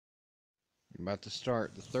I'm about to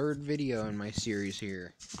start the third video in my series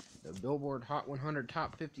here. The Billboard Hot 100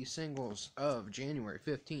 Top 50 Singles of January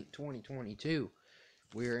 15th, 2022.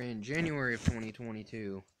 We're in January of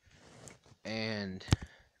 2022. And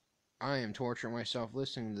I am torturing myself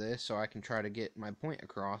listening to this so I can try to get my point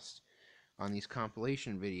across on these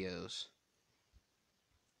compilation videos,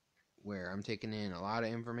 where I'm taking in a lot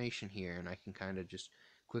of information here and I can kind of just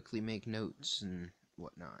quickly make notes and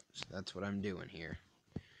whatnot. So that's what I'm doing here.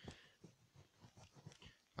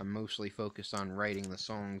 I'm mostly focused on writing the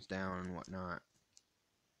songs down and whatnot,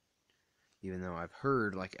 even though I've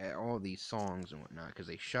heard like all these songs and whatnot, because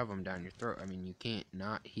they shove them down your throat. I mean, you can't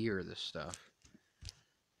not hear this stuff.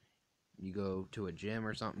 You go to a gym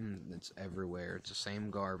or something, it's everywhere. It's the same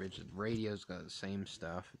garbage. The radio's got the same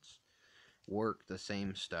stuff. It's work, the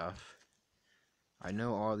same stuff. I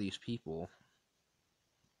know all these people.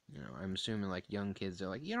 You know, I'm assuming like young kids, they're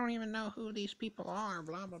like, you don't even know who these people are,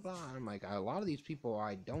 blah, blah, blah. I'm like, a lot of these people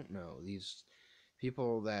I don't know. These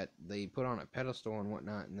people that they put on a pedestal and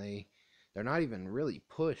whatnot, and they're not even really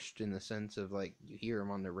pushed in the sense of like you hear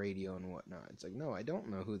them on the radio and whatnot. It's like, no, I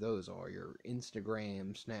don't know who those are. Your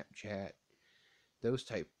Instagram, Snapchat, those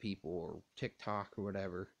type of people, or TikTok or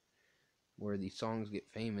whatever, where these songs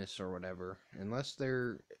get famous or whatever, unless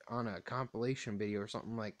they're on a compilation video or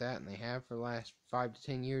something like that, and they have for the last 5 to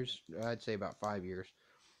 10 years, I'd say about 5 years,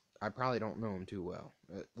 I probably don't know them too well.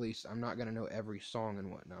 At least I'm not going to know every song and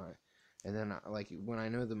whatnot. And then, like, when I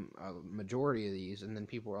know the majority of these, and then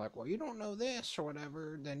people are like, well, you don't know this or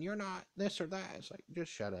whatever, then you're not this or that. It's like,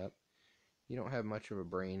 just shut up. You don't have much of a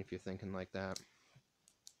brain if you're thinking like that.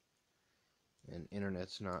 And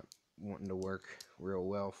internet's not wanting to work real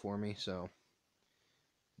well for me, so,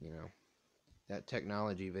 you know, that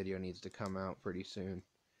technology video needs to come out pretty soon.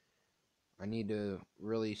 I need to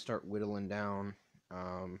really start whittling down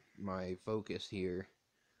my focus here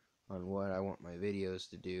on what I want my videos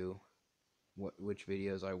to do, which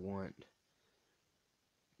videos I want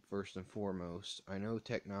first and foremost. I know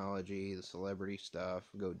technology, the celebrity stuff,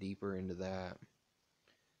 go deeper into that,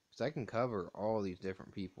 because I can cover all these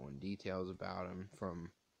different people and details about them from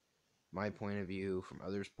my point of view, from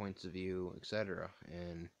others' points of view, etc.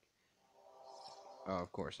 And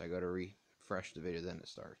of course, I go to refresh the video, then it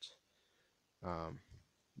starts.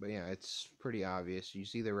 But yeah, it's pretty obvious. You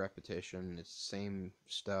see the repetition. It's the same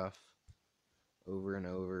stuff over and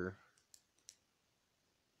over.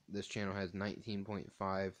 This channel has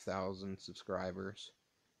 19.5 thousand subscribers.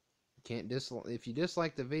 You can't if you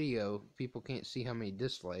dislike the video, people can't see how many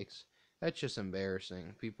dislikes. That's just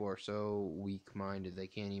embarrassing. People are so weak-minded they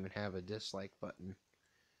can't even have a dislike button.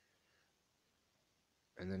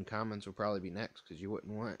 And then comments will probably be next, because you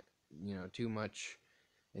wouldn't want, you know, too much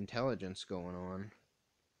intelligence going on.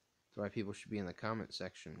 That's why people should be in the comment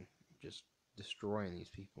section just destroying these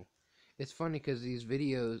people. It's funny because these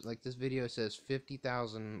videos, like this video says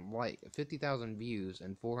 50,000 views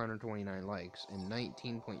and 429 likes and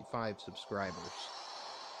 19.5 subscribers.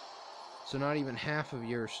 So not even half of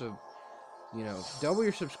your double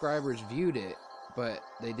your subscribers viewed it, but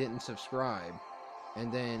they didn't subscribe.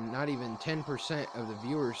 And then not even 10% of the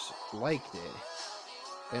viewers liked it.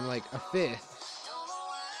 And like a fifth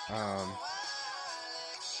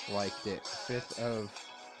liked it. A fifth of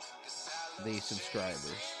the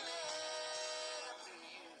subscribers.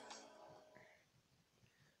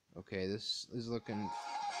 Okay, this is looking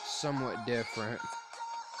somewhat different.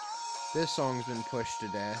 This song's been pushed to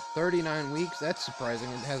death. 39 weeks, that's surprising.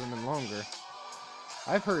 It hasn't been longer.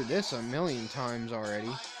 I've heard this a million times already.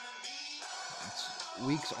 It's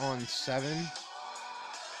weeks on 7.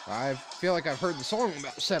 I feel like I've heard the song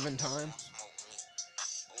about 7 times.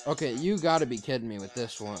 Okay, you gotta be kidding me with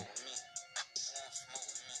this one.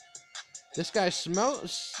 This guy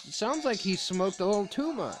sounds like he smoked a little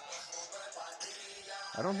too much.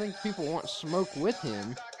 I don't think people want smoke with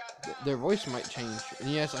him. Their voice might change.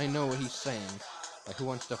 And yes, I know what he's saying. Like, who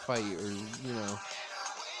wants to fight, or, you know,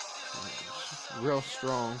 real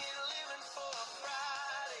strong.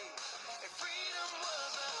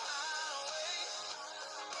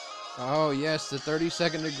 Oh, yes, the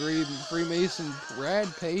 32nd Degree Freemason,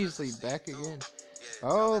 Brad Paisley, back again.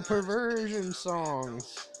 Oh, perversion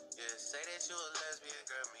songs.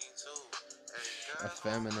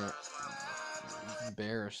 Effeminate,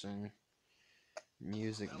 embarrassing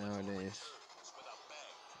music nowadays.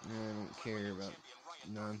 I don't care about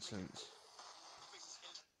nonsense.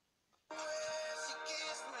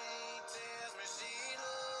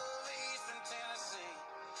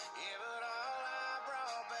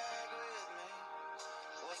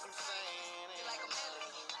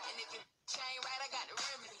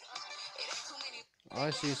 All I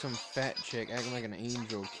see is some fat chick acting like an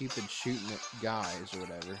angel, Cupid shooting at guys or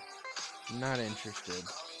whatever. Not interested.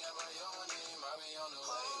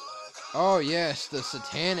 Oh yes, the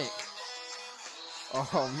satanic.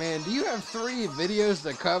 Oh man, do you have 3 videos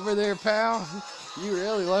to cover there, pal? You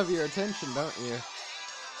really love your attention, don't you? It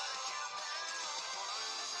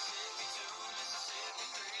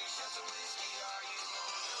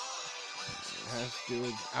has to do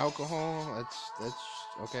with alcohol. That's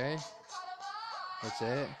okay. That's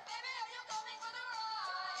it.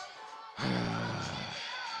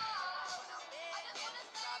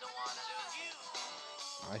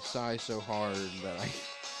 I sigh so hard that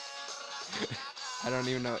I don't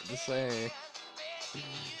even know what to say.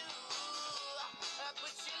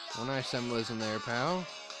 Well, nice symbolism there, pal.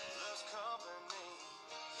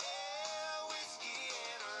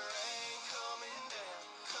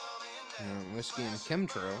 Whiskey and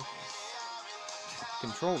chemtrail.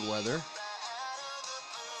 Controlled weather.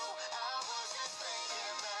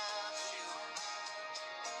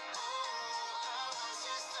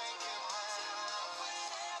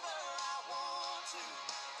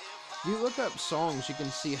 If you look up songs, you can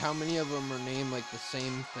see how many of them are named like the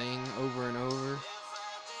same thing over and over.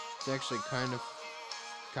 It's actually kind of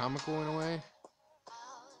comical in a way.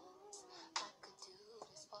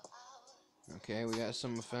 Okay, we got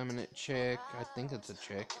some effeminate chick. I think it's a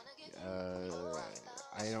chick.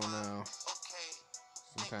 I don't know.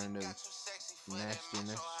 Some kind of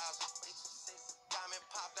nastiness.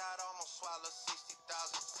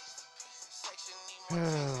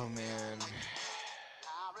 Oh man.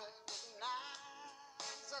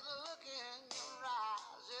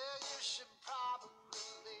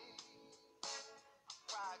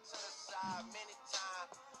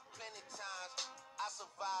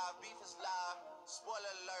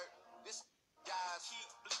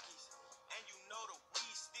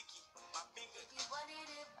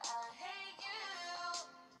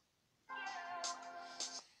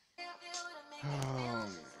 Oh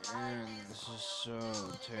man, this is so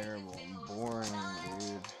terrible and boring,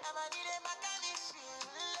 dude.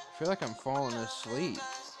 I feel like I'm falling asleep.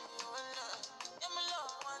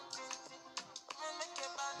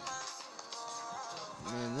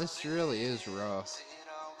 Man, this really is rough.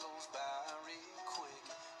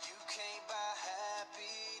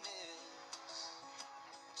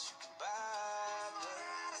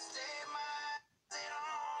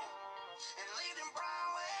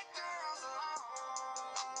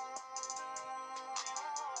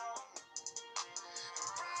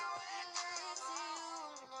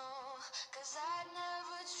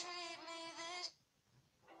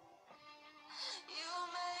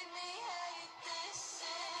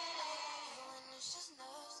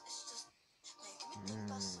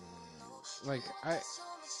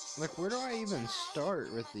 Where do I even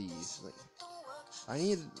start with these? Like, I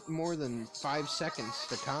need more than 5 seconds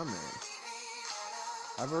to comment.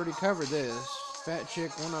 I've already covered this. Fat chick,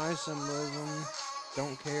 one eye symbolism,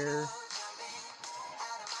 don't care.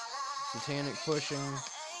 Satanic pushing.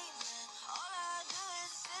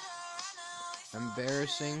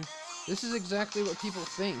 Embarrassing. This is exactly what people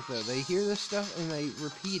think, though. They hear this stuff and they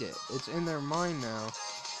repeat it. It's in their mind now.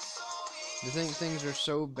 They think things are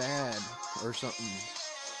so bad or something.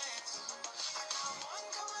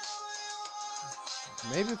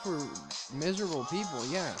 Maybe for miserable people,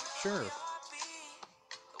 yeah, sure.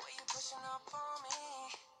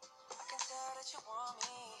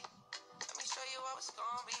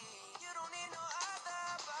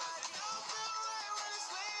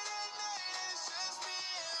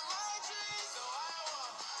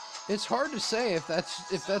 It's hard to say if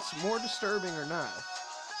that's more disturbing or not.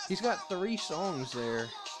 He's got 3 songs there.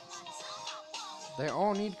 They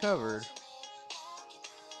all need covered.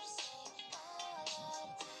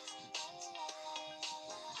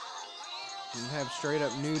 You have straight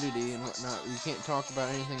up nudity and whatnot. You can't talk about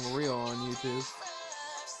anything real on YouTube.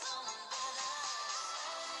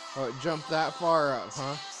 Oh, it jumped that far up,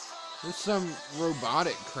 huh? This is some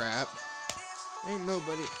robotic crap. Ain't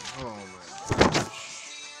nobody... Oh my gosh.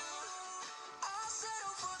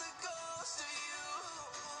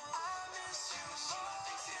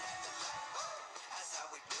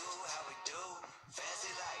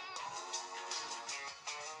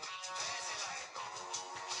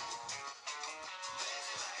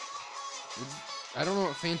 I don't know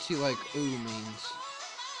what fancy like ooh means.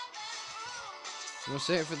 I'm gonna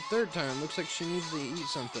say it for the 3rd time. Looks like she needs to eat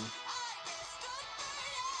something.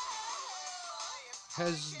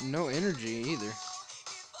 Has no energy either.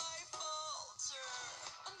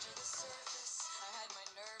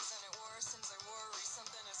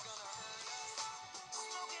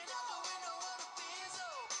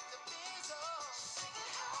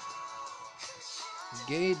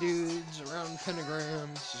 Gay dudes around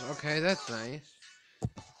pentagrams. Okay, that's nice.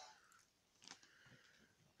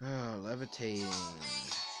 Oh, levitating.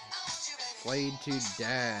 Flayed to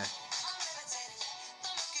death.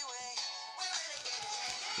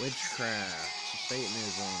 Witchcraft.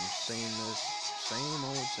 Satanism. Same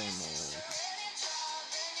old.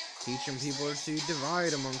 Teaching people to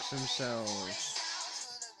divide amongst themselves.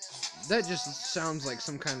 That just sounds like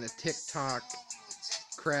some kind of TikTok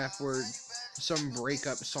crap where some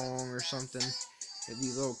breakup song or something that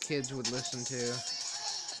these little kids would listen to.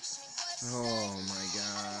 Oh my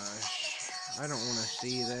gosh. I don't want to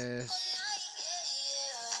see this.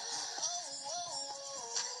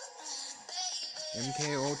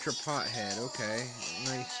 MK Ultra Pothead. Okay.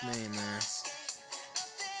 Nice name there.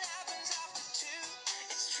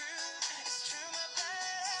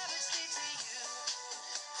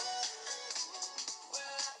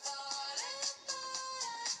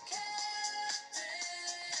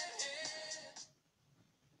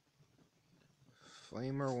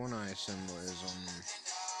 Flamer One Eye symbolism.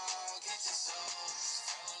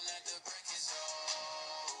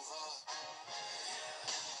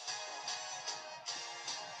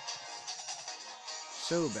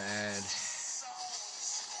 So bad.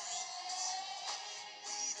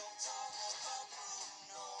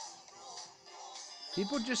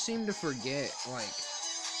 People just seem to forget, like,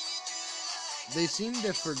 they seem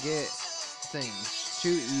to forget things too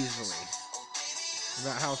easily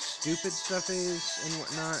about how stupid stuff is and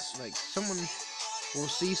whatnot. Like, someone will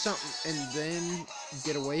see something and then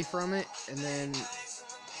get away from it, and then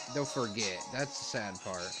they'll forget. That's the sad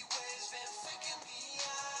part.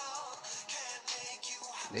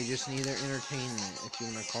 They just need their entertainment, if you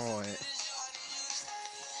want to call it.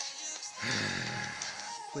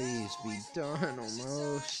 Please be done,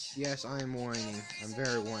 almost. Yes, I am whining. I'm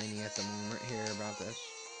very whiny at the moment here about this.